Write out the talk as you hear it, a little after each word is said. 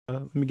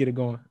Let me get it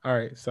going. All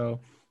right. So,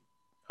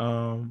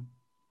 um,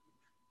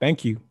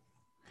 thank you.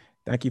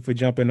 Thank you for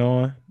jumping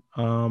on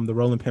the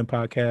Rolling Pin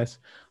podcast.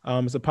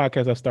 It's a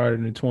podcast I started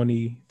in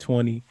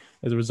 2020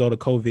 as a result of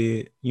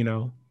COVID,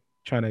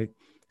 trying to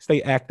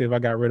stay active. I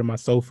got rid of my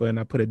sofa and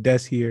I put a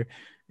desk here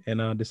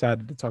and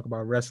decided to talk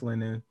about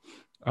wrestling. And,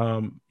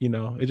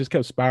 it just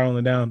kept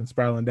spiraling down and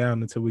spiraling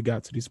down until we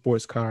got to these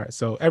sports cards.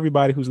 So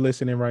everybody who's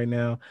listening right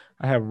now,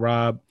 I have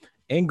Rob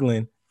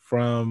England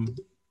from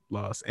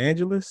Los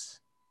Angeles.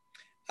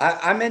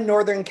 I'm in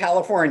Northern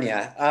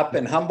California, up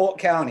in Humboldt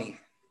County,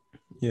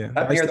 Yeah,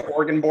 up near the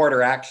Oregon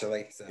border,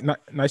 actually. So.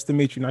 Nice to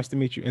meet you. Nice to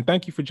meet you. And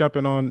thank you for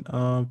jumping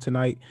on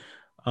tonight.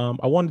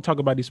 I wanted to talk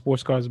about these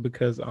sports cars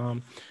because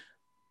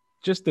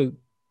just the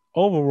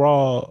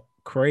overall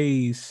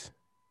craze,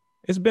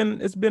 it's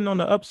been on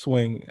the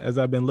upswing as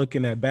I've been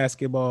looking at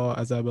basketball,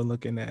 as I've been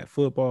looking at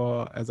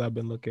football, as I've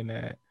been looking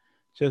at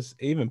just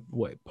even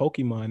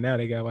Pokemon. Now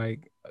they got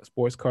like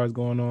sports cars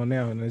going on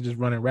now and they're just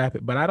running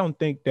rapid. But I don't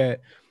think that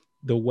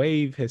the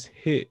wave has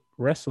hit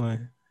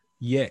wrestling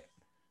yet.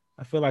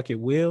 I feel like it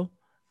will.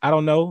 I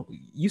don't know.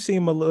 You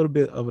seem a little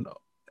bit of an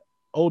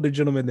older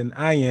gentleman than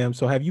I am.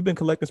 So have you been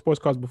collecting sports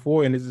cars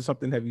before? And is it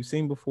something have you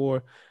seen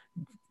before?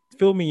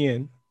 Fill me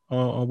in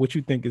on what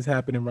you think is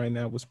happening right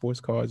now with sports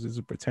cars as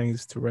it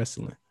pertains to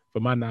wrestling, for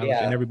my knowledge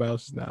and everybody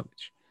else's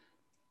knowledge.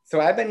 So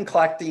I've been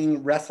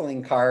collecting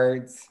wrestling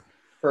cards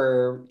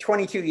for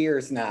 22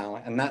 years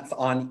now, and that's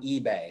on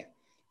eBay.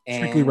 And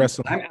strictly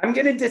wrestling. I'm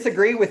going to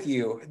disagree with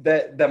you.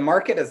 The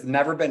market has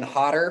never been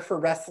hotter for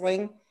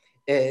wrestling.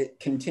 It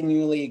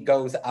continually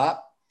goes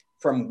up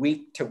from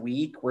week to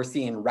week. We're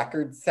seeing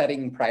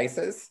record-setting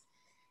prices,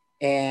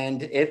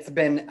 and it's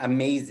been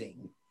amazing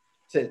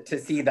to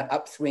see the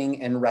upswing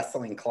in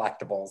wrestling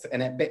collectibles.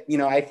 And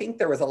I think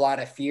there was a lot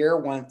of fear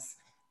once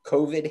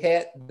COVID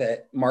hit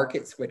that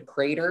markets would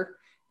crater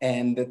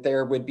and that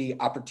there would be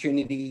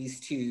opportunities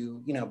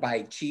to,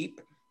 buy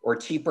cheap or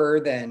cheaper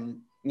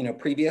than,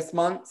 previous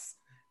months.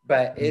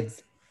 But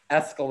it's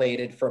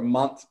escalated from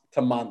month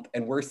to month,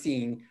 and we're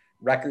seeing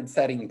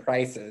record-setting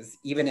prices,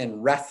 even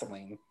in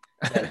wrestling,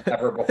 than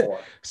ever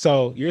before.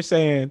 So you're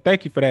saying,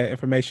 thank you for that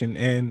information.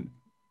 And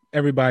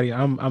everybody,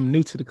 I'm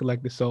new to the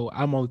collector, so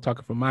I'm only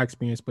talking from my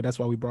experience, but that's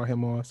why we brought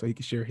him on so he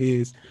can share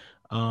his.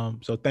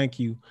 So thank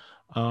you.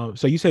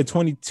 So you said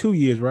 22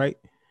 years, right?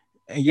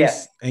 And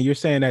you're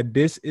saying that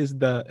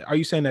are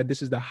you saying that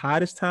this is the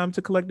hottest time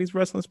to collect these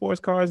wrestling sports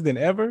cars than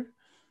ever?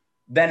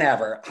 Than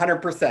ever,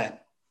 100%.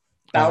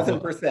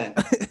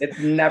 1,000%. It's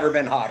never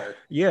been hotter.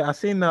 Yeah, I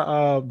seen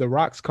the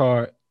Rocks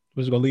card,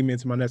 which is gonna lead me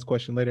into my next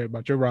question later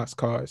about your Rocks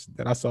cards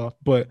that I saw,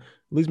 but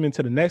leads me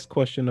into the next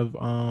question of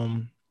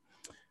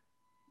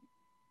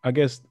I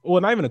guess,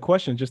 well, not even a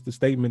question, just the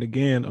statement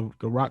again of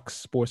the Rocks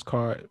sports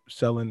card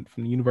selling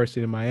from the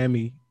University of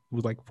Miami. It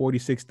was like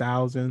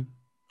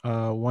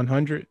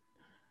 46,100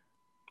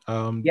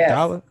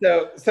 yes.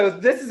 So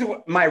this is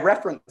what my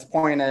reference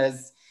point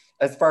is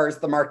as far as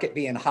the market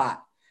being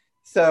hot.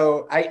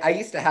 So I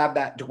used to have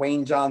that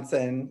Dwayne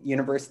Johnson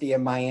University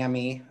of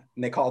Miami,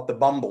 and they call it the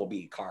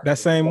Bumblebee card. That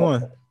same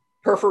one.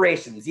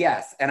 Perforations,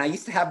 yes. And I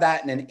used to have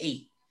that in an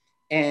 8.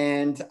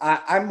 And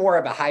I'm more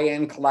of a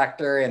high-end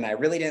collector, and I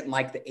really didn't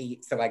like the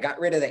 8. So I got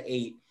rid of the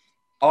 8,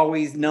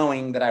 always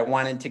knowing that I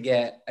wanted to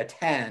get a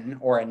 10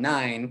 or a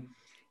 9.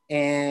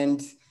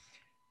 And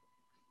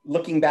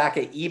looking back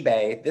at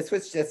eBay, this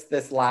was just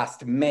this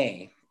last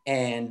May,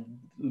 and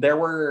there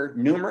were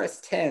numerous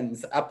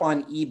 10s up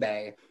on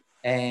eBay,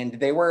 and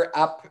they were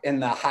up in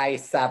the high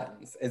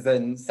 7s, as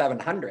in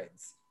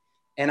 700s.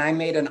 And I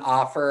made an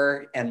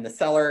offer, and the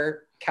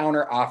seller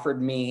counter offered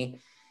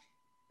me,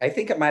 I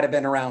think it might have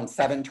been around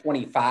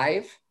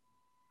 $725.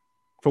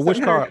 For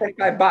which card?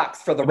 $725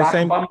 for the Rock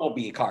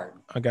Bumblebee card.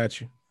 I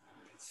got you.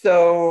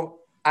 So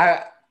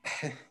I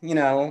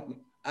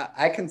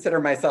consider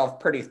myself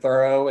pretty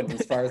thorough and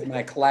as far as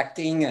my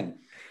collecting, and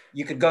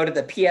you could go to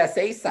the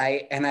PSA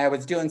site, and I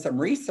was doing some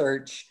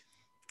research,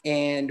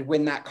 and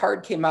when that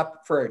card came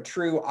up for a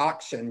true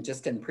auction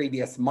just in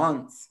previous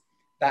months,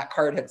 that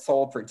card had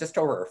sold for just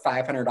over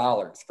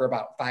 $500, for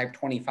about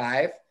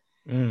 $525.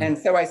 And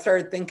so I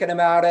started thinking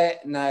about it,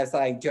 and I was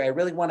like, do I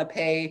really want to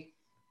pay,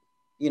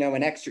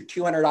 an extra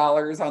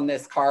 $200 on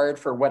this card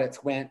for what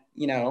it's went,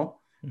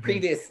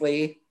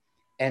 previously?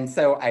 And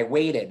so I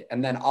waited,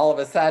 and then all of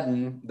a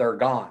sudden they're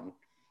gone.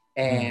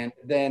 And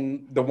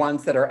then the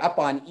ones that are up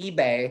on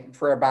eBay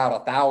for about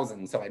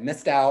 1,000. So I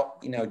missed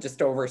out,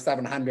 just over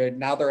 700.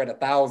 Now they're at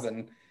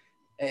 1,000.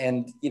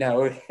 And,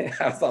 I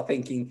was all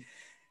thinking,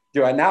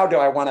 do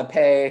I want to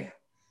pay,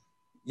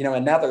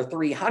 another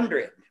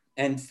 300?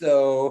 And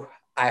so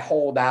I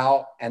hold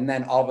out, and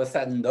then all of a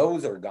sudden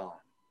those are gone.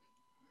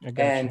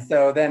 And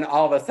so then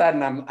all of a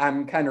sudden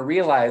I'm kind of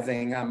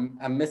realizing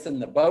I'm missing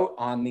the boat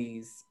on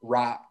these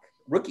Rock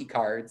rookie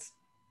cards.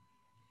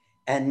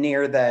 And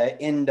near the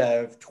end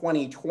of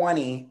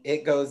 2020,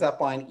 it goes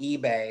up on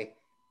eBay,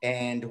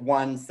 and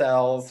one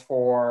sells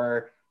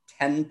for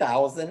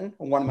 10,000.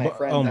 One of my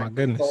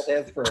friends sold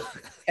his for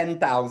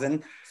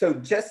 10,000. So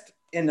just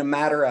in a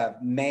matter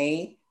of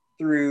May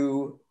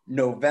through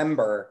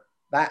November,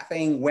 that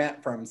thing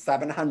went from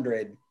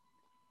 700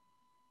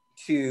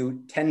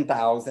 to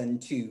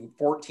 10,000 to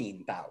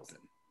 14,000.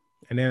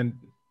 And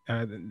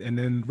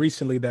then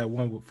recently that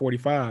one with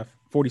 45,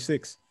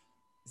 46.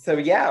 So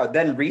yeah,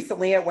 then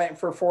recently it went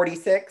for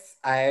 46.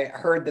 I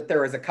heard that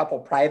there was a couple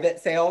private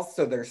sales,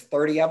 so there's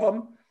 30 of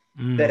them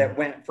that it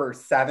went for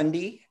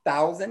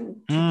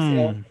 70,000, two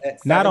sales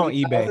at Not on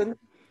eBay. 70,000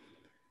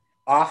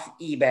 off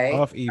eBay,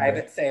 Off eBay.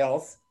 private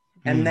sales.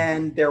 And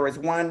then there was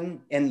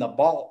one in the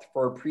vault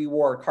for a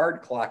pre-war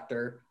card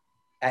collector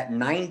at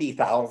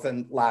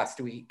 90,000 last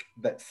week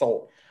that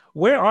sold.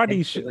 Where are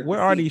these? Where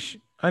are these?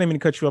 I didn't mean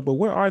to cut you up, but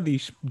where are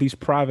these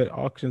private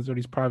auctions or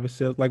these private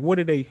sales? Like, what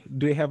do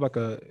they have? Like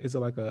is it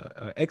like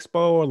a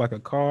expo or like a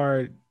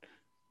card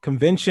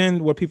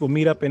convention where people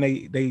meet up and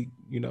they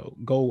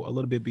go a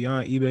little bit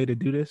beyond eBay to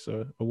do this,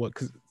 or what?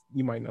 Because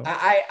you might know.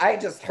 I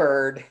just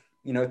heard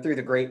through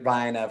the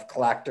grapevine of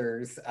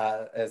collectors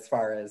as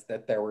far as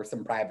that there were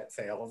some private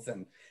sales,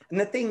 and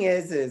the thing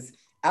is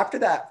after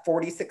that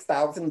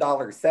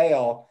 $46,000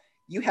 sale,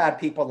 you had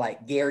people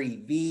like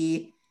Gary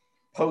V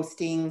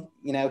posting,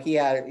 he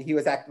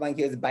was acting like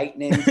he was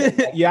biting into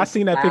like, yeah, I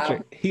seen that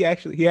picture. He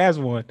has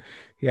one.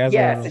 He has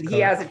yes, one and he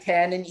has a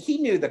 10, and he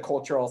knew the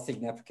cultural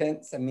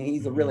significance. I mean,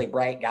 he's a really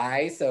bright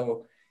guy,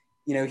 so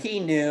he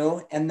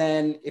knew. And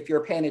then if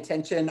you're paying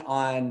attention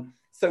on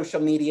social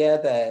media,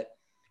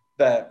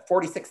 the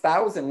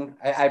 46,000,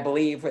 I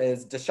believe,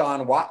 is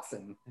Deshaun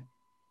Watson's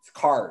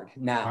card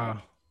now.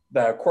 Wow.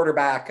 The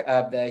quarterback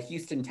of the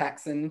Houston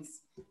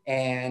Texans,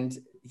 and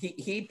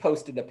he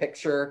posted a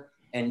picture,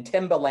 and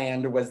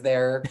Timbaland was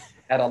there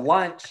at a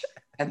lunch,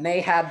 and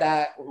they had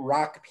that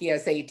Rock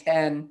PSA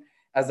 10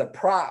 as a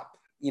prop,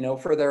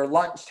 for their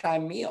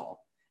lunchtime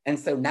meal. And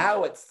so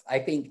now it's, I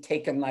think,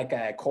 taken like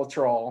a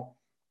cultural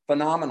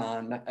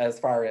phenomenon as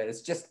far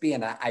as just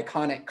being an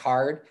iconic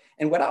card.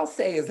 And what I'll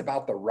say is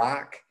about the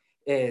Rock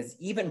is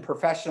even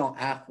professional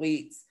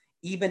athletes,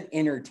 even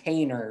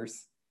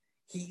entertainers,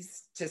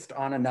 he's just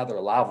on another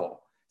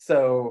level.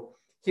 So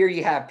here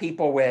you have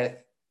people with,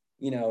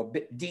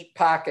 deep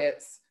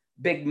pockets,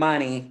 big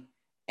money.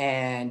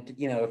 And,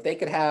 if they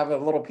could have a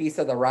little piece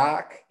of the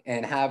Rock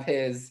and have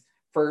his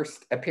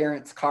first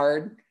appearance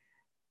card,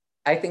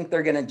 I think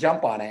they're going to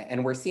jump on it.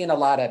 And we're seeing a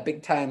lot of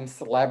big time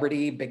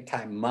celebrity, big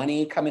time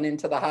money coming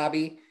into the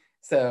hobby.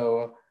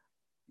 So,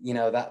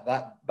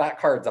 that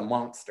card's a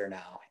monster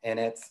now,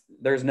 and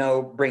there's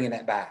no bringing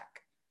it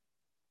back.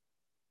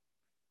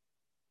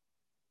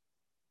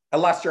 I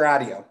lost your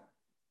audio.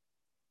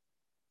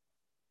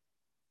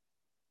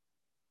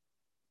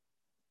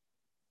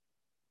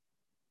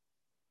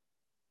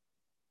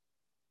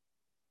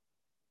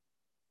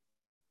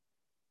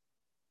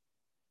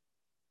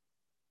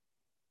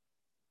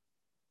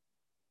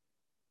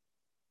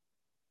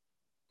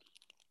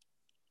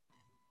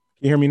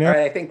 Can you hear me now? All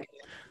right, I think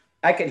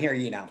I can hear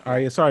you now. All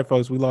right, yeah, sorry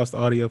folks, we lost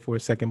audio for a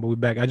second, but we're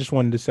back. I just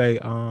wanted to say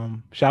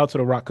shout out to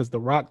the Rock, because the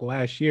Rock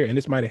last year, and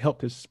this might have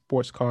helped his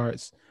sports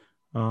card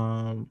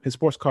I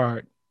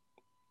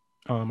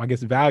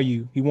guess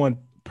value. He won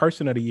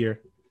person of the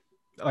year,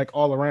 like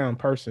all around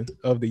person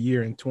of the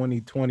year in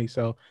 2020.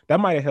 So that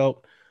might have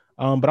helped.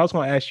 But I was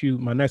going to ask you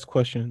my next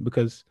question,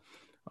 because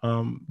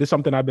this is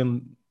something I've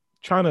been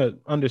trying to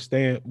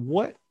understand.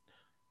 What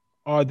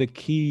are the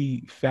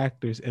key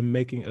factors in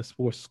making a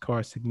sports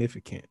car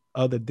significant,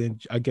 other than,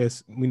 I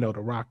guess, we know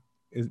the Rock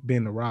is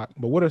being the Rock,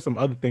 but what are some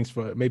other things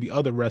for maybe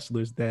other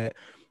wrestlers that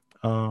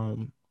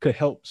could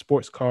help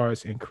sports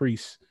cars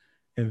increase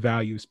in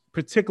values,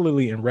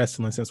 particularly in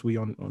wrestling, since we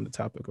on the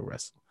topic of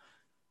wrestling?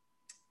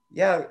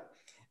 Yeah,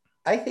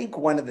 I think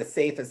one of the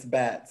safest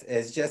bets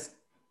is just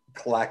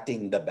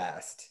collecting the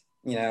best.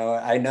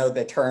 I know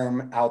the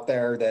term out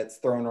there that's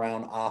thrown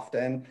around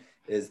often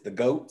is the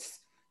GOATs,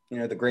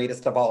 the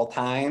greatest of all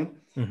time.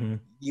 Mm-hmm.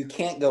 You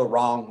can't go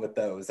wrong with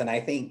those. And I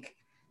think,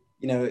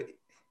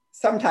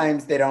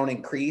 sometimes they don't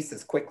increase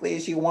as quickly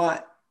as you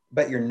want,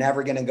 but you're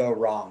never going to go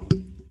wrong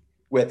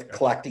with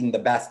collecting the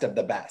best of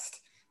the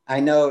best. I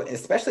know,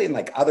 especially in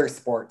like other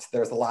sports,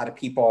 there's a lot of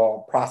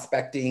people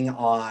prospecting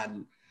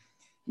on,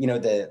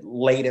 the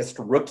latest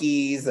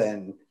rookies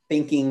and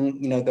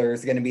thinking,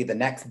 there's going to be the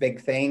next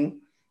big thing.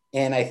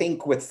 And I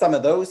think with some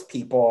of those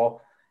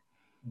people,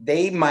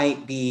 they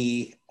might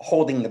be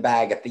holding the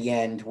bag at the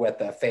end with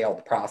a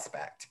failed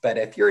prospect. But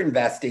if you're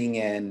investing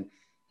in,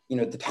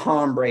 the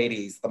Tom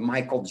Brady's, the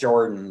Michael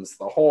Jordans,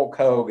 the Hulk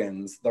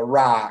Hogan's, the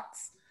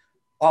Rocks,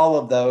 all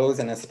of those,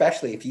 and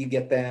especially if you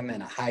get them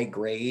in a high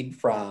grade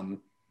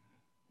from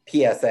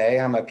PSA,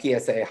 I'm a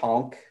PSA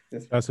honk.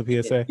 That's a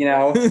PSA.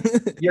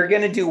 You're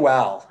going to do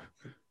well.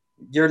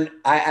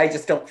 I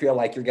just don't feel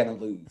like you're going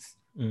to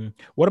lose.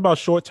 What about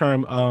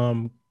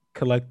short-term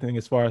collecting,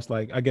 as far as,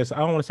 like, I guess I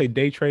don't want to say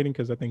day trading,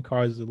 because I think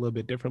cars is a little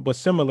bit different, but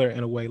similar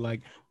in a way.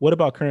 Like, what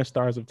about current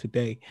stars of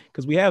today?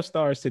 Because we have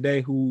stars today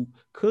who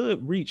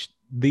could reach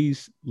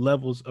these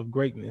levels of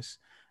greatness.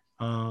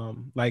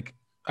 Like,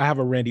 I have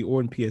a Randy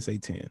Orton PSA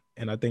 10,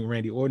 and I think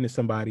Randy Orton is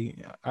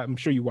somebody, I'm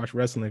sure you watch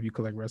wrestling if you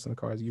collect wrestling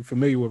cards. You're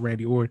familiar with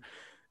Randy Orton.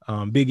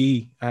 Big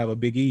E, I have a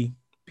Big E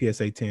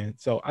PSA 10.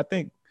 So I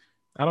think,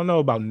 I don't know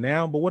about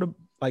now, but what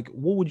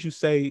would you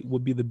say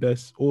would be the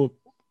best or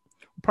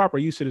proper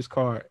use of this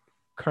card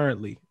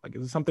currently? Like,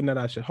 is it something that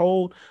I should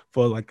hold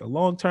for like a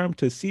long term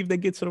to see if they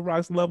get to the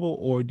rise level,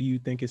 or do you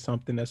think it's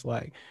something that's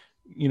like,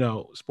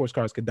 sports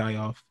cards could die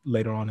off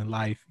later on in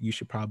life? You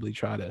should probably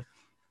try to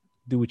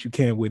do what you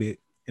can with it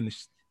in the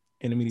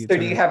intermediate So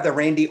do you term. have the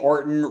Randy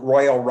Orton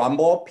Royal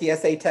Rumble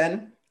PSA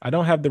 10? I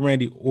don't have the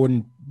Randy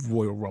Orton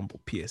Royal Rumble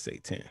PSA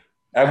 10.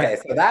 Okay,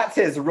 so that's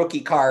his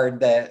rookie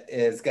card that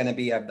is going to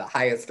be of the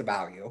highest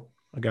value.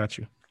 I got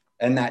you.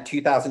 And that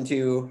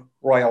 2002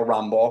 Royal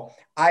Rumble.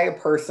 I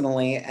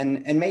personally,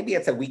 and maybe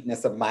it's a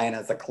weakness of mine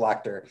as a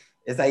collector,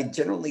 is I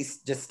generally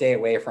just stay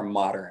away from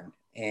modern.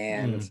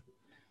 And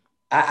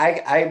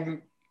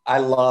I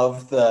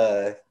love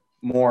the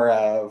more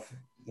of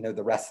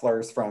the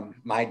wrestlers from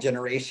my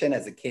generation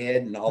as a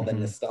kid and all the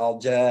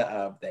nostalgia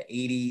of the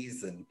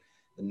 80s and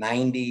the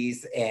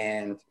 90s,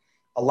 and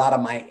a lot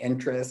of my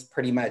interest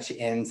pretty much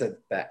ends at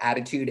the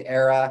Attitude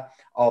Era,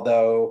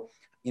 although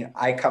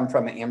I come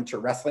from an amateur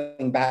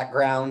wrestling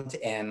background,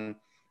 and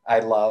I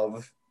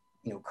love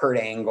Kurt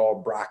Angle,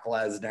 Brock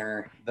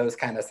Lesnar, those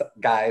kind of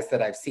guys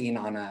that I've seen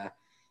on a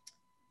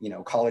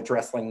college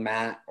wrestling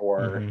mat,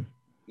 or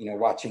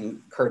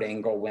watching Kurt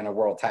Angle win a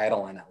world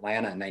title in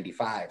Atlanta in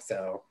 '95.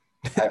 So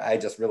I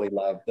just really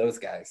love those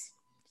guys.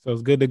 So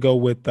it's good to go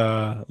with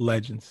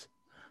legends.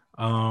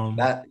 You're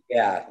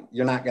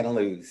not going to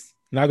lose.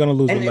 Not going to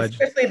lose And with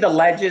legends. especially the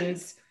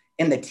legends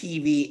in the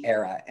TV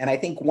era. And I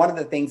think one of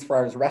the things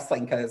for us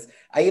wrestling, because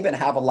I even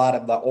have a lot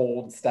of the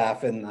old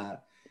stuff and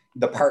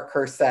the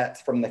Parkhurst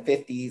sets from the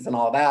 50s and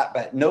all that,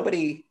 but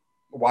nobody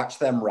watched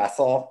them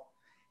wrestle.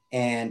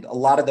 And a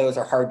lot of those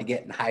are hard to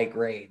get in high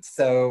grades.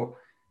 So,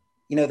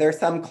 there's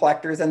some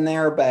collectors in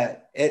there,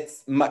 but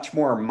it's much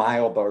more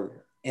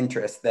milder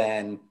interest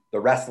than the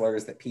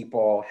wrestlers that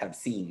people have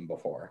seen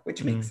before,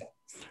 which makes sense.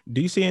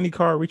 Do you see any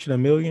card reaching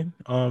 1 million?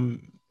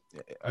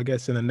 I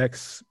guess in the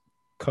next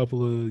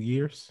couple of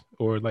years,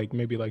 or like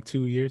maybe like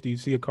 2 years, do you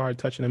see a card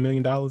touching $1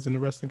 million in the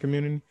wrestling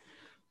community?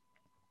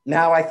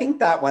 Now, I think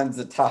that one's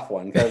a tough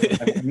one, because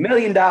 $1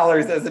 million is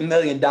 $1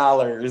 million.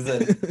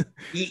 And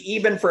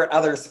even for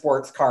other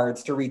sports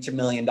cards to reach $1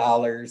 million,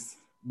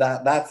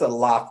 that's a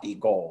lofty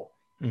goal.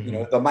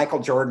 The Michael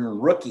Jordan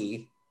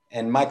rookie,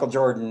 and Michael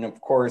Jordan, of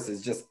course,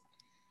 is just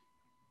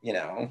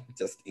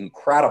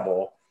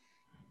incredible.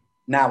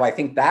 Now, I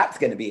think that's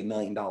going to be $1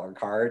 million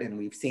card. And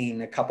we've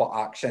seen a couple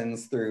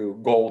auctions through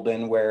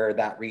Golden where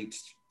that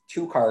reached,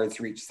 2 cards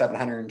reached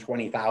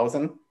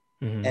 720,000.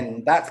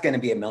 And that's going to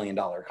be $1 million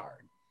card.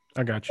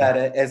 I got you. But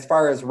as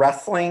far as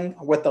wrestling,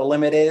 what the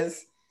limit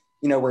is,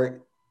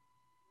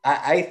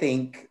 I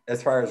think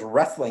as far as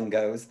wrestling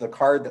goes, the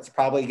card that's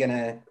probably going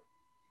to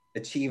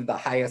achieve the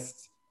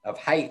highest of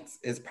heights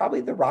is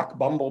probably the Rock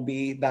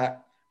Bumblebee,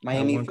 that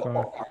Miami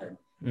football card.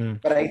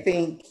 But I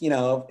think,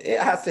 it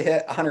has to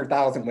hit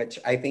 100,000, which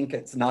I think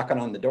it's knocking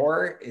on the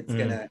door. It's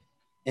going to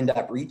end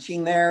up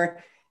reaching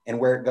there. And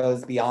where it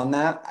goes beyond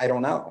that, I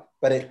don't know.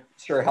 But it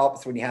sure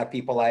helps when you have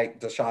people like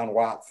Deshaun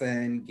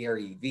Watson,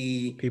 Gary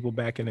V. People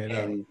backing it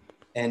up.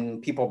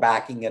 And people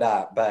backing it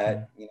up.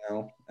 But,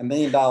 $1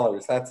 million,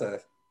 that's a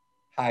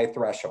high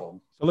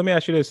threshold. So let me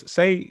ask you this.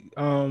 Say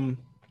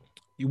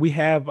we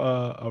have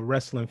a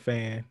wrestling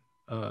fan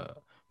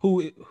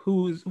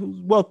who's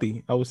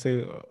wealthy. I would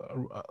say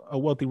a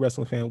wealthy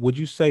wrestling fan. Would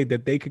you say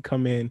that they could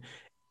come in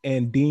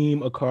and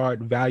deem a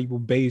card valuable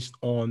based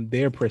on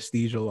their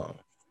prestige alone?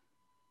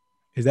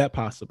 Is that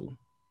possible?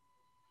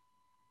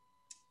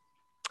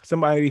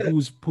 Somebody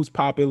who's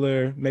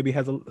popular, maybe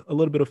has a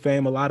little bit of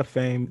fame, a lot of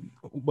fame,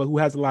 but who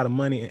has a lot of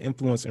money and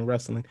influence in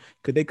wrestling,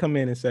 could they come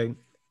in and say,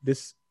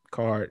 this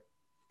card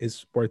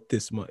is worth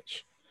this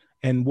much?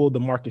 And will the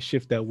market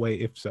shift that way,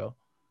 if so?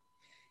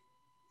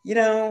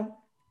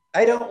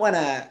 I don't want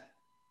to,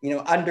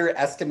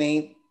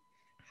 underestimate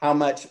how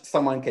much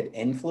someone could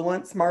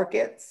influence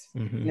markets.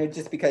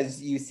 Just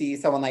because you see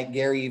someone like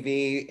Gary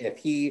V, if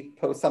he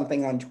posts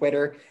something on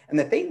Twitter. And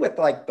the thing with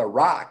like The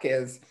Rock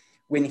is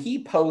when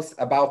he posts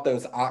about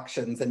those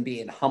auctions and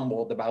being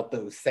humbled about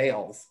those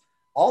sales,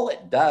 all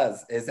it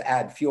does is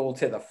add fuel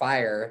to the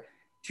fire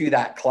to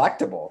that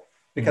collectible.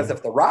 Because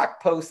if The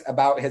Rock posts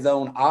about his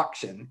own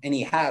auction, and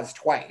he has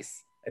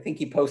twice, I think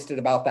he posted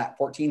about that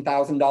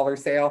 $14,000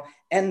 sale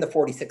and the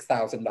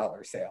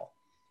 $46,000 sale.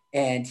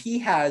 And he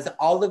has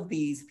all of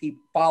these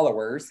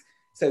followers.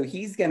 So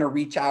he's going to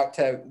reach out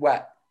to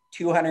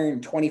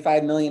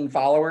 225 million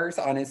followers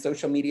on his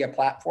social media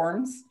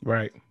platforms.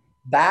 Right.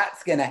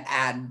 That's going to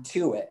add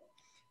to it.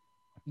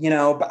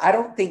 But I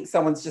don't think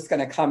someone's just going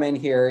to come in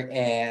here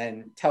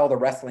and tell the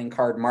wrestling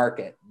card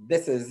market,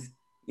 this is,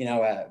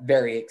 a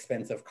very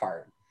expensive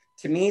card.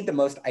 To me, the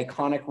most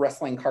iconic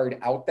wrestling card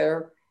out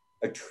there,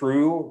 a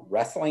true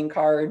wrestling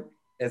card,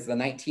 is the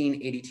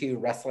 1982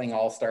 Wrestling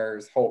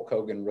All-Stars Hulk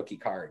Hogan rookie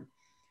card.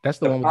 That's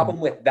the one problem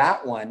with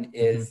that one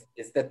is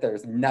that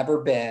there's never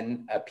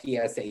been a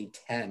PSA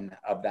 10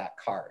 of that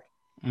card.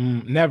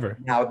 Never.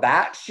 Now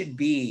that should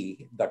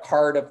be the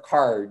card of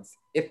cards,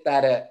 if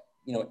that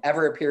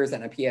ever appears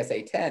in a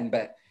PSA 10,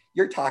 but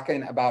you're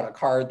talking about a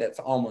card that's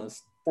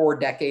almost 4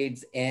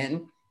 decades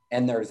in,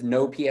 and there's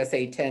no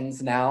PSA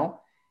 10s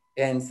now.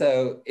 And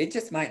so it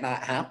just might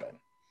not happen.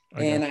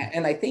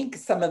 And I think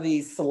some of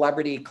these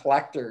celebrity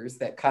collectors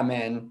that come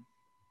in,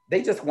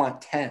 they just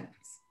want 10s,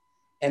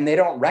 and they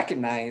don't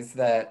recognize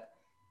that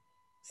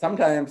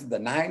sometimes the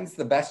 9's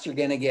the best you're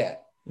gonna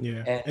get.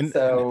 Yeah, And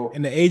so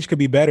and the age could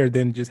be better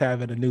than just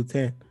having a new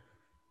 10.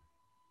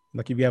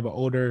 Like if you have an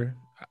older,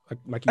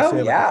 like you oh said,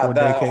 like a yeah, 4 the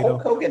decade.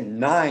 Hulk Hogan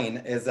 9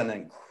 is an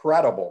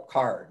incredible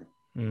card.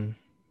 Mm.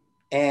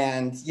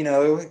 And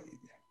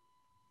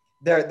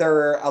there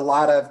are a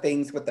lot of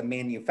things with the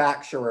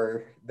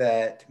manufacturer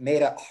that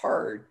made it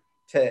hard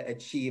to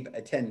achieve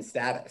a 10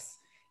 status.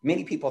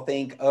 Many people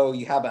think, oh,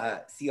 you have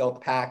a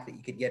sealed pack that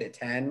you could get a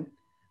 10.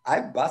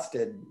 I've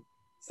busted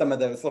some of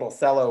those little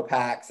cello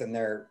packs, and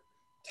they're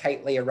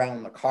tightly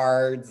around the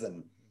cards,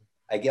 and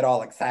I get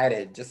all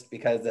excited just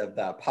because of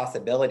the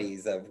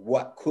possibilities of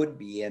what could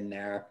be in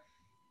there.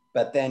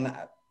 But then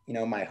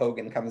my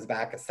Hogan comes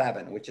back a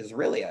 7, which is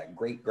really a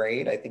great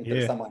grade. I think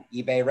there's some on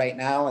eBay right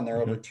now, and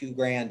they're over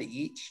 $2,000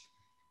 each.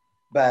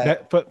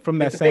 But from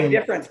that it's a big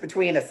difference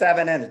between a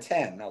 7 and a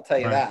 10. I'll tell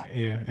you that.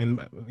 Yeah,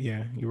 and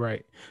yeah, you're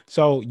right.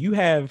 So you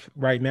have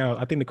right now,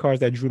 I think the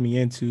cards that drew me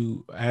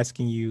into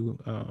asking you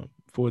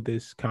for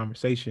this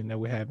conversation that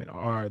we're having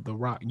are the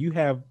rock. You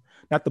have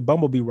not the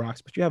Bumblebee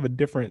rocks, but you have a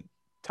different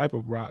type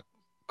of rock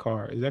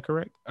card. Is that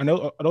correct? I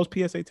know, are those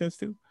PSA 10s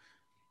too?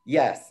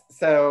 Yes.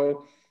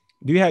 So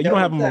you don't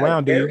have them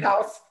around, do you?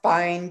 Warehouse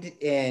find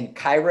in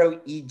Cairo,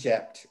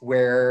 Egypt,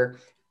 where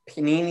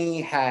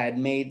Panini had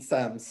made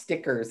some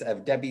stickers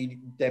of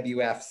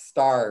WWF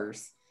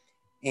stars,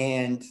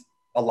 and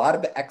a lot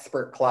of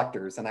expert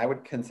collectors, and I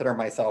would consider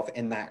myself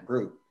in that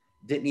group,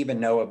 didn't even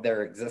know of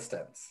their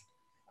existence.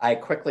 I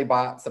quickly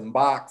bought some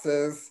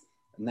boxes,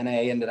 and then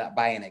I ended up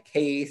buying a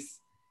case,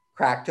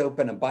 cracked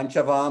open a bunch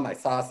of them. I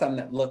saw some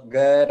that looked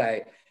good.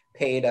 I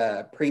paid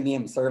a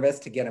premium service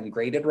to get them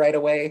graded right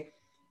away.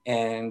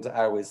 And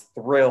I was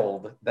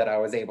thrilled that I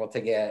was able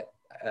to get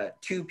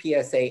 2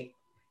 PSA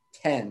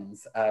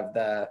 10s of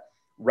the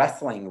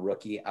wrestling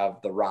rookie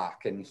of The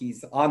Rock. And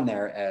he's on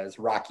there as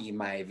Rocky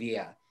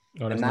Maivia.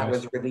 And that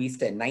was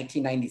released in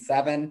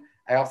 1997.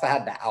 I also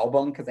had the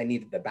album because I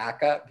needed the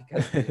backup,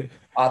 because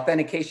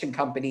authentication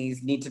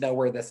companies need to know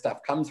where this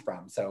stuff comes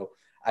from. So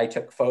I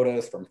took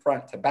photos from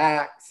front to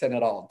back, sent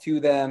it all to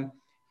them.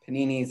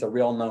 Panini's a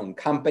real known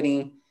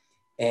company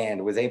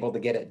and was able to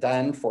get it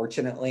done,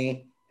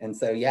 fortunately. And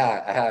so,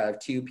 yeah, I have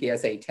 2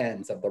 PSA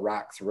 10s of The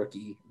Rock's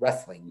rookie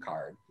wrestling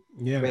card,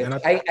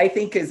 which I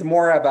think is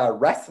more of a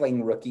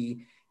wrestling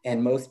rookie,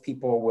 and most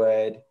people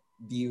would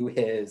view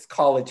his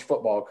college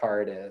football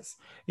card as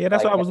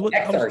that's what I was looking.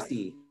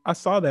 XRC. I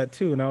saw that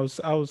too, and I was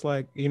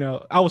like,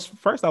 I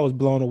was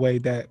blown away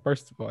that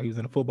first of all he was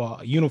in a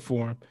football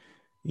uniform,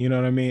 you know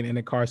what I mean, and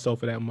the car sold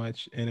for that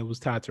much, and it was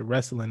tied to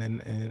wrestling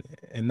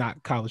and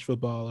not college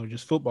football or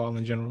just football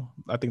in general.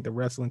 I think the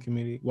wrestling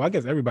community, well, I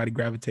guess everybody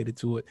gravitated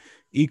to it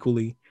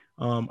equally.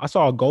 I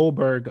saw a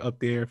Goldberg up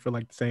there for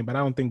like the same, but I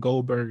don't think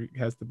Goldberg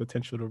has the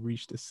potential to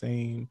reach the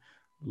same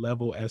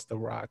level as The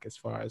Rock as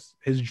far as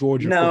his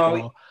Georgia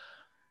football.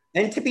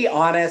 And to be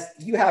honest,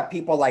 you have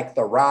people like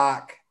The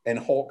Rock and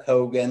Hulk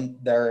Hogan.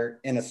 They're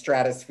in a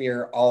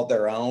stratosphere all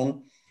their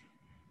own.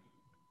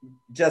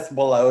 Just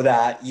below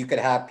that, you could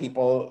have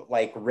people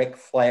like Ric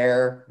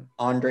Flair,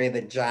 Andre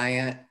the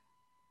Giant,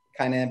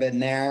 kind of in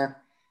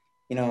there.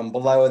 And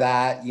below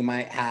that, you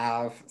might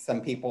have some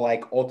people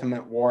like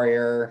Ultimate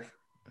Warrior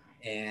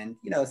and,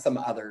 some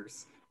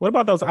others. What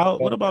about those?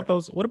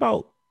 What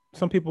about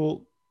some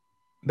people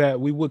that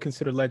we would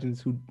consider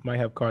legends who might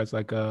have cards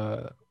like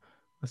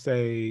let's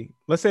say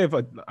if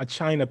a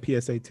China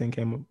PSA 10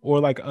 came up, or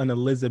like an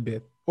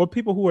Elizabeth, or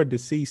people who are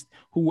deceased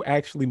who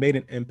actually made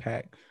an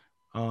impact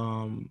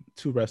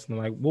to wrestling,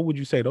 like what would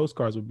you say those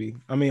cards would be?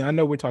 I mean, I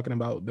know we're talking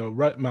about the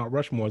Mount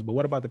Rushmores, but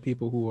what about the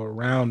people who are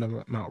around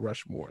the Mount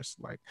Rushmores?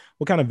 Like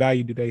what kind of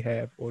value do they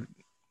have, or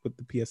with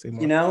the PSA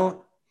market?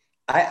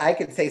 I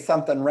could say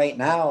something right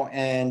now,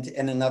 and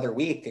in another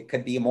week it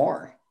could be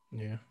more.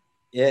 Yeah,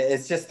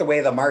 it's just the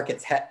way the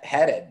market's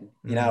headed.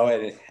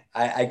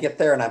 I get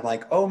there and I'm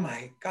like, oh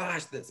my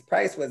gosh, this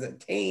price was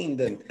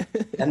attained, and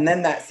and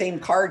then that same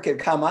card could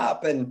come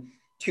up and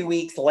 2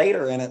 weeks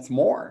later and it's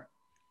more.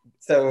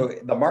 So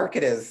the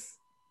market is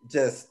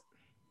just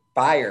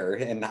fire,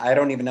 and I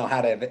don't even know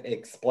how to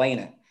explain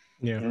it.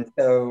 Yeah. And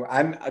so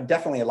I'm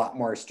definitely a lot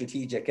more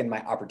strategic in my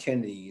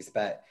opportunities.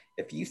 But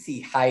if you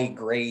see high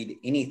grade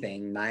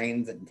anything,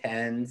 9s and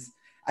 10s,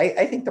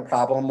 I think the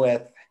problem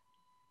with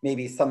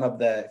maybe some of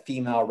the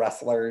female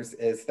wrestlers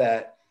is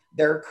that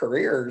their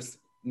careers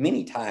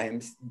many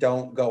times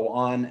don't go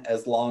on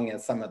as long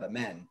as some of the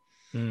men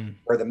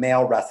or the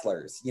male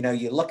wrestlers.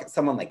 You look at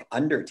someone like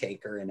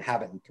Undertaker and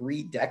having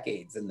 3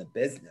 decades in the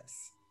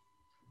business,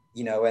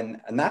 and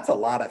that's a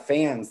lot of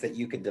fans that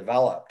you could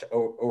develop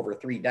over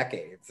 3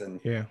 decades. And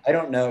I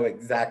don't know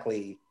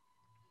exactly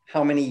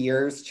how many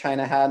years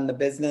China had in the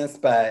business,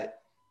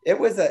 but It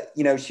was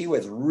she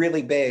was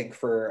really big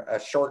for a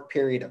short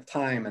period of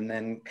time and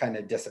then kind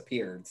of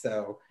disappeared.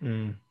 So,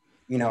 I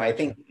Gotcha.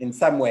 think in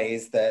some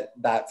ways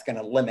that's going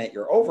to limit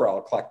your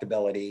overall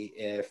collectability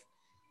if,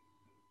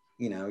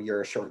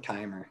 you're a short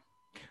timer.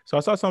 So I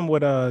saw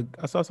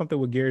something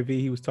with Gary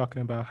Vee. He was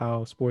talking about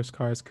how sports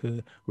cars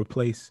could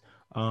replace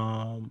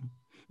um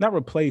not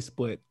replace,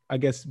 but I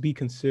guess be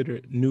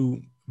considered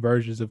new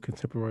versions of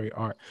contemporary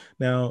art.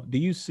 Now, do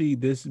you see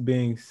this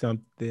being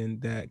something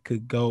that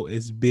could go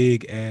as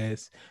big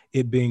as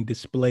it being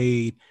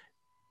displayed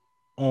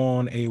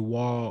on a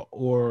wall,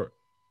 or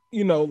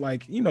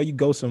like you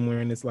go somewhere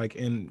and it's like,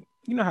 and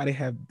you know how they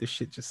have the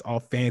shit just all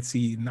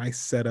fancy, nice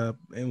setup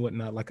and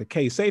whatnot, like a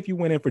case. Say if you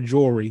went in for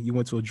jewelry, you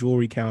went to a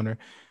jewelry counter.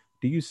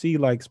 Do you see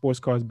like sports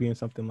cars being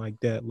something like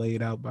that,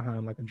 laid out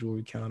behind like a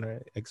jewelry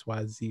counter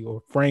XYZ,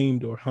 or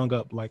framed or hung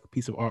up like a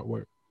piece of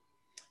artwork?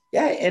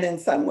 Yeah, and in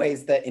some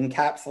ways, the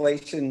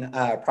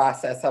encapsulation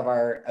process of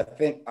our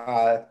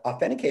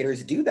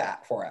authenticators do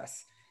that for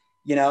us.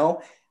 You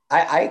know,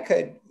 I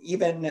could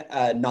even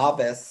a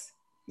novice,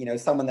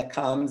 someone that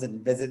comes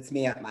and visits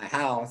me at my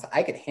house,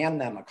 I could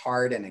hand them a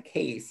card in a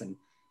case and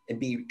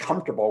be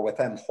comfortable with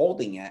them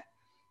holding it,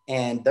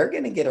 and they're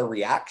going to get a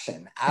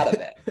reaction out of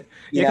it.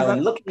 Yeah, because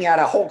And looking at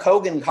a Hulk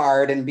Hogan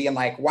card and being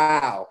like,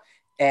 "Wow!"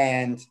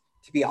 And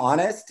to be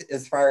honest,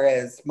 as far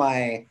as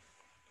my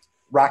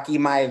Rocky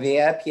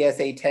Maivia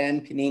PSA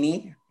 10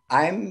 Panini,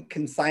 I'm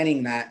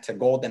consigning that to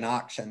Golden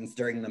Auctions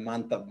during the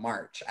month of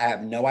March. I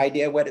have no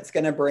idea what it's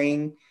going to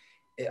bring.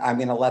 I'm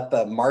going to let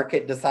the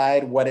market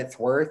decide what it's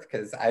worth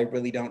because I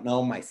really don't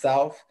know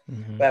myself.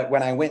 Mhm. But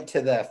when I went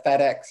to the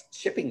FedEx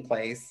shipping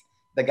place,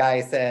 the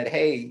guy said,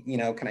 "Hey,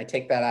 can I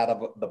take that out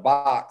of the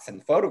box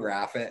and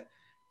photograph it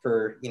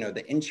for,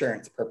 the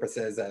insurance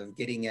purposes of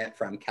getting it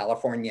from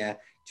California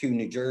to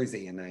New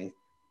Jersey?" And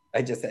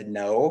I just said,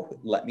 "No,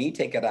 let me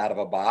take it out of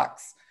a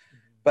box."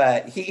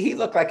 But he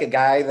looked like a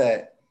guy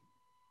that,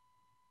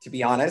 to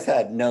be honest,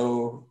 had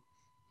no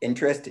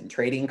interest in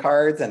trading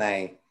cards. And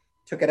I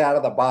took it out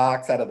of the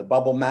box, out of the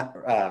bubble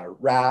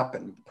wrap,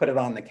 and put it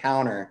on the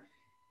counter.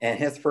 And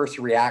his first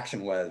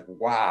reaction was,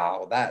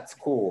 "Wow, that's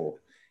cool."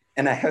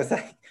 And I was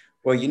like,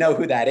 "Well, you know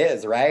who that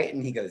is, right?"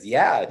 And he goes,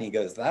 "Yeah." And he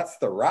goes, "That's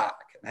The Rock."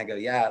 And I go,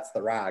 "Yeah, it's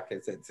The Rock.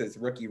 It's his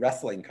rookie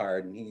wrestling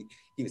card." And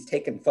he was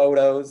taking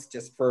photos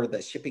just for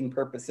the shipping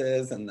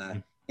purposes and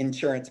the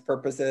insurance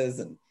purposes.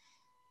 And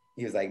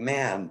he was like,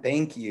 "Man,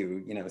 thank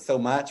you, so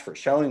much for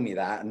showing me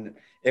that." And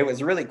it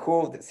was really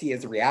cool to see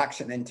his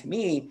reaction. And to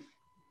me,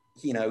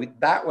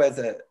 that was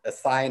a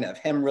sign of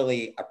him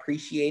really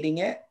appreciating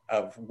it,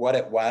 of what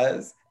it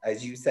was.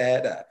 As you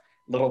said, a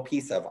little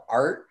piece of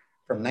art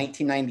from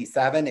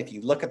 1997. If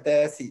you look at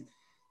this, he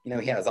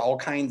has all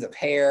kinds of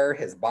hair.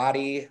 His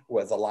body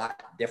was a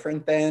lot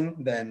different then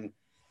than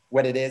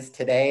what it is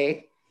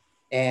today.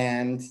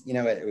 And,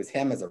 it was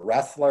him as a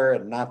wrestler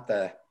and not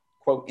the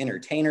quote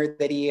entertainer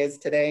that he is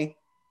today.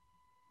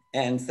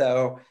 And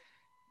so,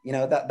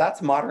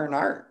 that's modern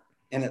art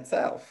in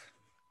itself.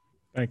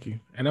 Thank you.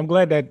 And I'm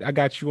glad that I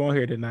got you on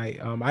here tonight.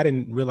 I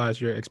didn't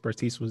realize your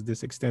expertise was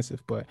this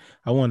extensive, but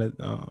I want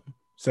to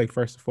say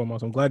first and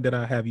foremost, I'm glad that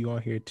I have you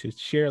on here to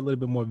share a little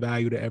bit more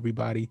value to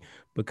everybody,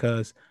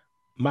 because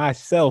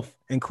myself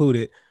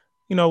included,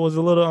 was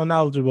a little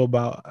unknowledgeable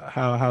about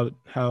how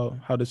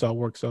this all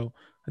works. So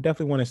I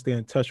definitely want to stay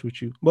in touch with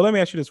you. But let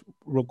me ask you this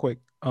real quick.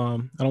 I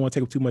don't want to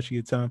take up too much of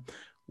your time.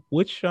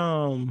 Which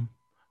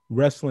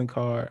wrestling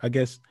card, I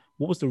guess,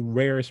 what was the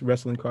rarest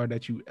wrestling card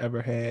that you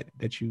ever had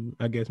that you,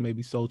 I guess,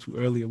 maybe sold too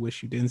early or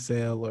wish you didn't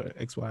sell, or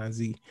X, Y, and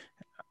Z?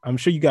 I'm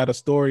sure you got a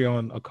story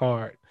on a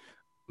card,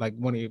 like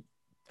one of your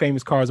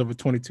famous cards over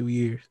 22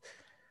 years.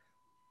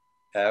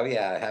 Oh,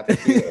 yeah, I have a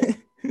few.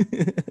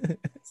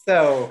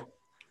 So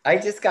I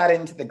just got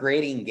into the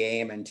grading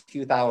game in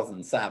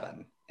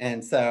 2007.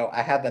 And so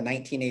I had the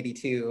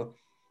 1982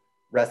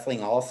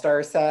 Wrestling All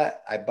Star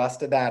set. I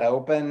busted that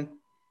open.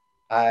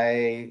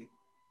 I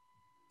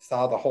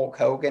saw the Hulk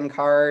Hogan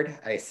card.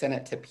 I sent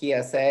it to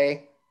PSA.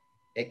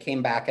 It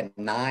came back at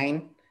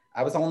 9.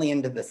 I was only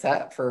into the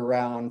set for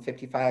around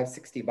 55,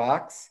 60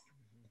 bucks.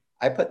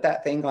 I put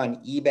that thing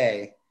on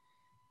eBay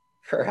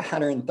for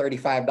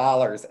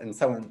 $135 and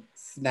someone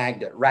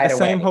snagged it right That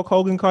same away. Hulk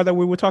Hogan card that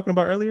we were talking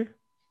about earlier?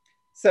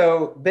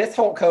 So this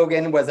Hulk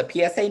Hogan was a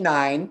PSA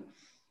 9,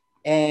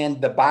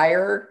 and the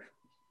buyer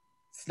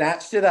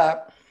snatched it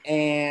up,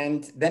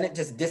 and then it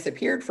just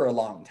disappeared for a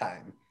long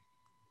time.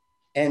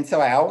 And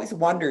so I always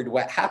wondered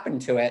what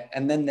happened to it.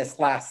 And then this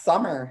last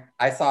summer,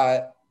 I saw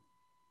it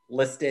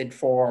listed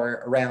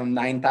for around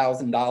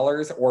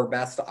 $9,000 or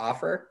best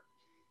offer.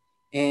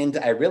 And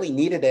I really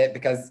needed it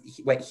because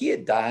what he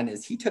had done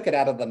is he took it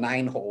out of the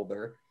 9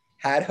 holder,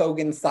 had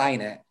Hogan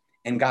sign it,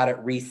 and got it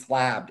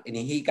reslabbed. And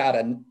he got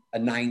a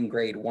 9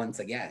 grade once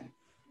again.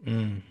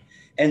 Mm.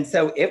 And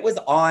so it was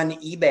on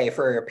eBay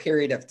for a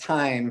period of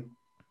time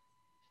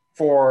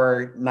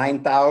for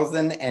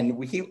 9,000. And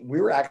we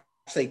were actually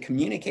actually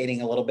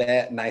communicating a little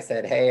bit, and I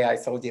said, hey, I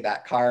sold you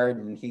that card,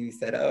 and he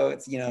said, oh,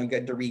 it's, you know,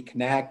 good to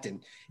reconnect,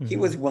 and he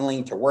was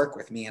willing to work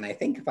with me. And I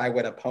think if I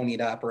would have ponied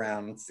up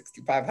around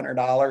 $6,500,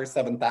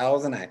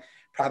 $7,000, I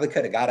probably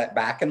could have got it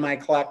back in my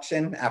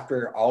collection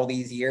after all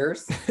these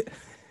years.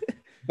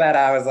 But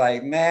I was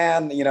like,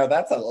 man, you know,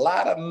 that's a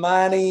lot of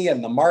money,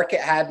 and the market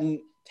hadn't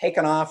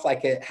taken off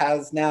like it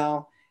has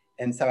now.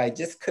 And so I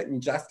just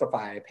couldn't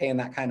justify paying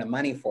that kind of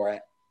money for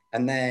it.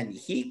 And then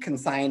he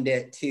consigned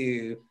it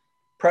to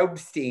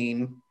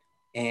Probstein,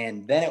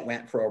 and then it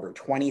went for over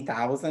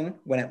 20,000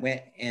 when it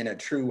went in a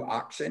true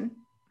auction.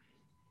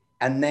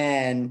 And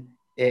then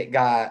it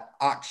got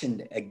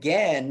auctioned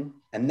again,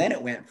 and then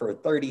it went for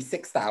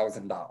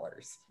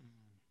 $36,000.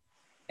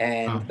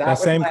 And that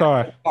was same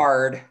my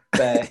card,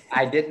 but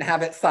I didn't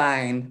have it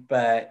signed.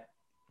 But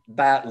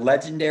that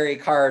legendary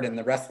card in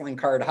the wrestling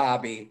card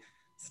hobby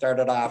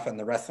started off in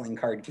the Wrestling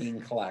Card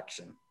King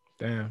collection.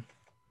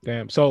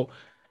 Damn. So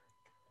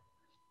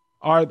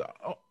on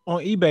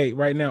eBay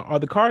right now, are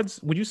the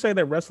cards, would you say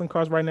that wrestling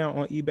cards right now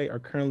on eBay are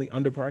currently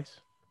underpriced?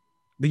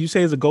 Did you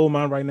say it's a gold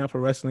mine right now for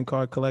wrestling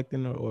card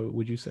collecting, or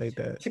would you say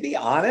that? To be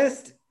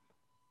honest,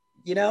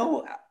 you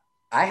know,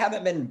 I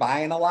haven't been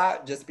buying a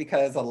lot just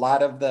because a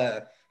lot of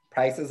the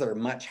prices are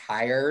much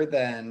higher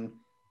than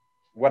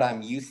what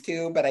I'm used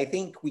to. But I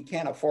think we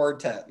can't afford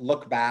to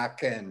look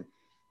back and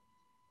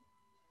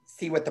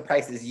see what the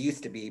prices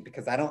used to be,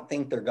 because I don't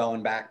think they're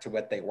going back to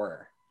what they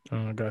were.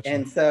 Oh, gotcha.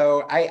 And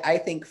so I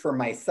think for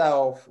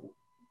myself,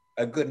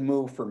 a good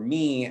move for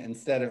me,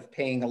 instead of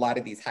paying a lot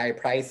of these high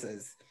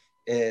prices,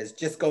 is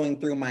just going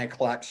through my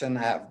collection.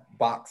 I have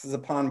boxes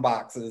upon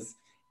boxes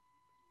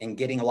and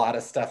getting a lot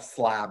of stuff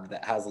slabbed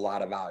that has a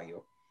lot of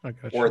value,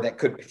 or that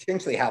could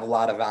potentially have a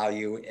lot of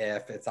value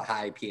if it's a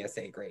high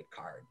PSA grade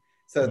card.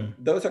 So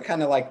those are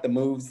kind of like the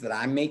moves that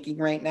I'm making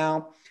right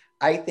now.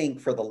 I think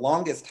for the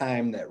longest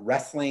time that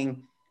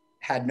wrestling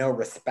had no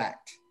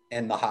respect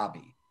in the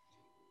hobby.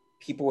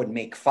 People would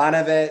make fun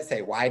of it,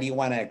 say, why do you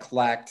want to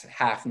collect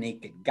half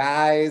naked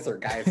guys or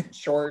guys in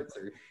shorts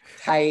or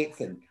tights?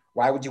 And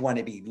why would you want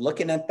to be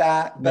looking at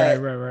that? But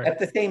right. At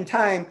the same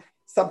time,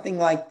 something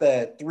like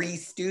the Three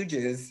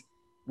Stooges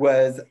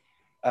was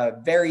a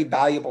very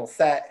valuable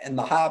set in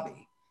the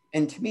hobby.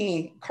 And to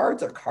me,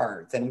 cards are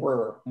cards, and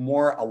we're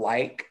more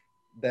alike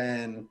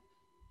than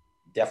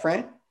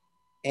different.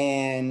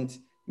 And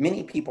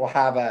many people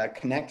have a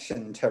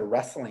connection to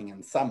wrestling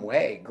in some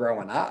way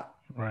growing up.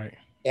 Right.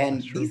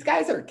 And these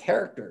guys are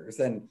characters.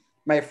 And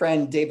my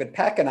friend David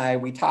Peck and I,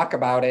 we talk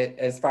about it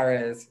as far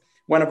as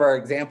one of our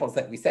examples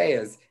that we say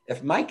is,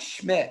 if Mike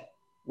Schmidt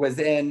was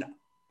in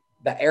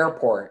the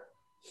airport,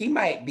 he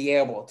might be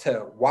able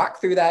to walk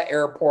through that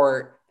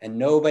airport and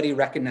nobody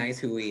recognize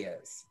who he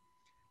is.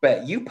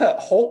 But you put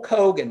Hulk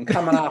Hogan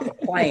coming off a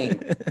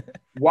plane,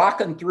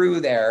 walking through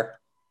there,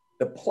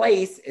 the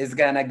place is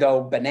going to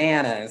go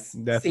bananas.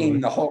 Definitely. Seeing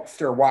the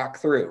Hulkster walk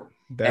through.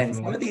 Definitely.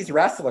 And some of these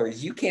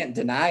wrestlers, you can't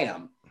deny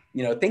them.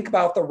 You know, think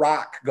about The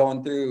Rock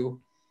going through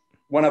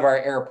one of our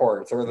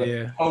airports, or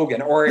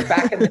Hogan, or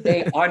back in the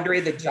day, Andre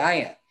the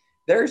Giant.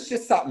 There's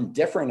just something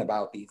different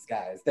about these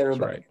guys. They're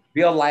like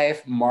real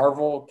life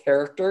Marvel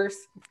characters.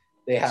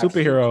 They have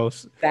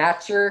superheroes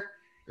stature.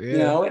 You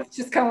know, it's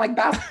just kind of like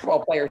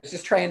basketball players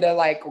just trying to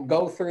like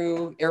go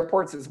through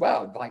airports as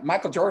well. Like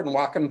Michael Jordan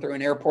walking through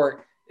an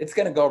airport, it's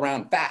going to go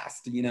around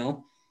fast, you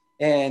know?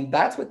 And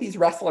that's what these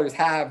wrestlers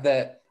have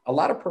that a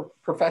lot of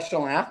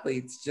professional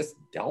athletes just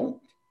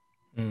don't.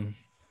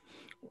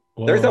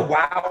 Well, there's a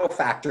wow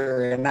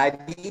factor. And I've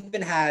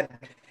even had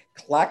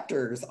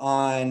collectors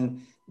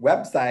on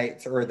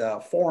websites or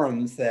the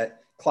forums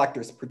that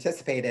collectors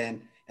participate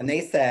in, and they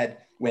said,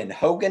 when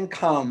Hogan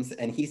comes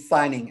and he's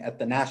signing at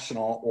the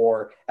National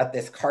or at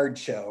this card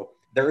show,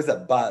 there's a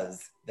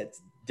buzz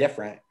that's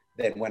different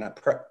than when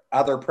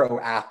other pro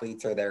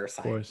athletes are there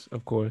signing.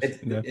 Of course.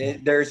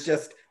 There's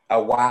just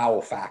a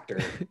wow factor.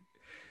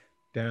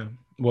 Damn.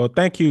 Well,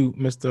 thank you,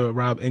 Mr.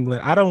 Rob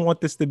England. I don't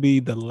want this to be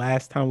the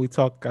last time we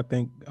talk. I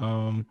think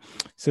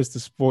since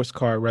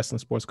the wrestling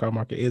sports card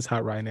market is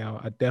hot right now,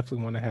 I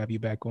definitely want to have you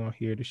back on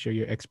here to share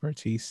your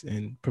expertise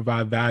and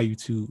provide value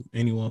to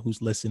anyone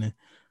who's listening.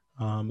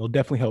 It'll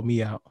definitely help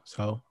me out.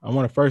 So I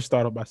want to first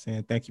start off by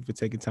saying thank you for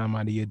taking time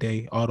out of your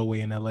day all the way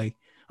in LA.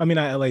 I mean,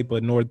 not LA,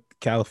 but North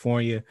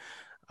California,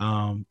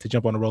 to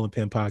jump on the Rolling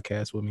Pin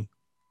podcast with me.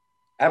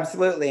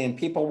 Absolutely. And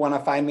people want to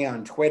find me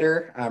on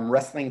Twitter. I'm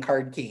Wrestling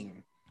Card King.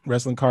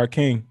 Wrestling Card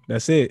King.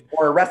 That's it.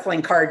 Or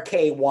Wrestling Card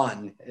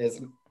K1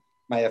 is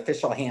my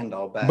official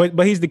handle.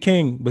 But he's the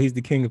king. But he's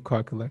the king of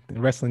card collecting.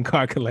 Wrestling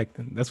card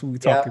collecting. That's what we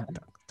talking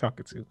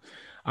to.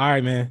 All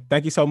right, man.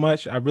 Thank you so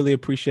much. I really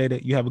appreciate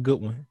it. You have a good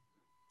one.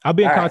 I'll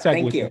be in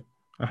contact with you.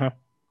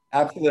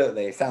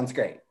 Absolutely. Sounds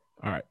great.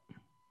 All right.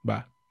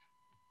 Bye.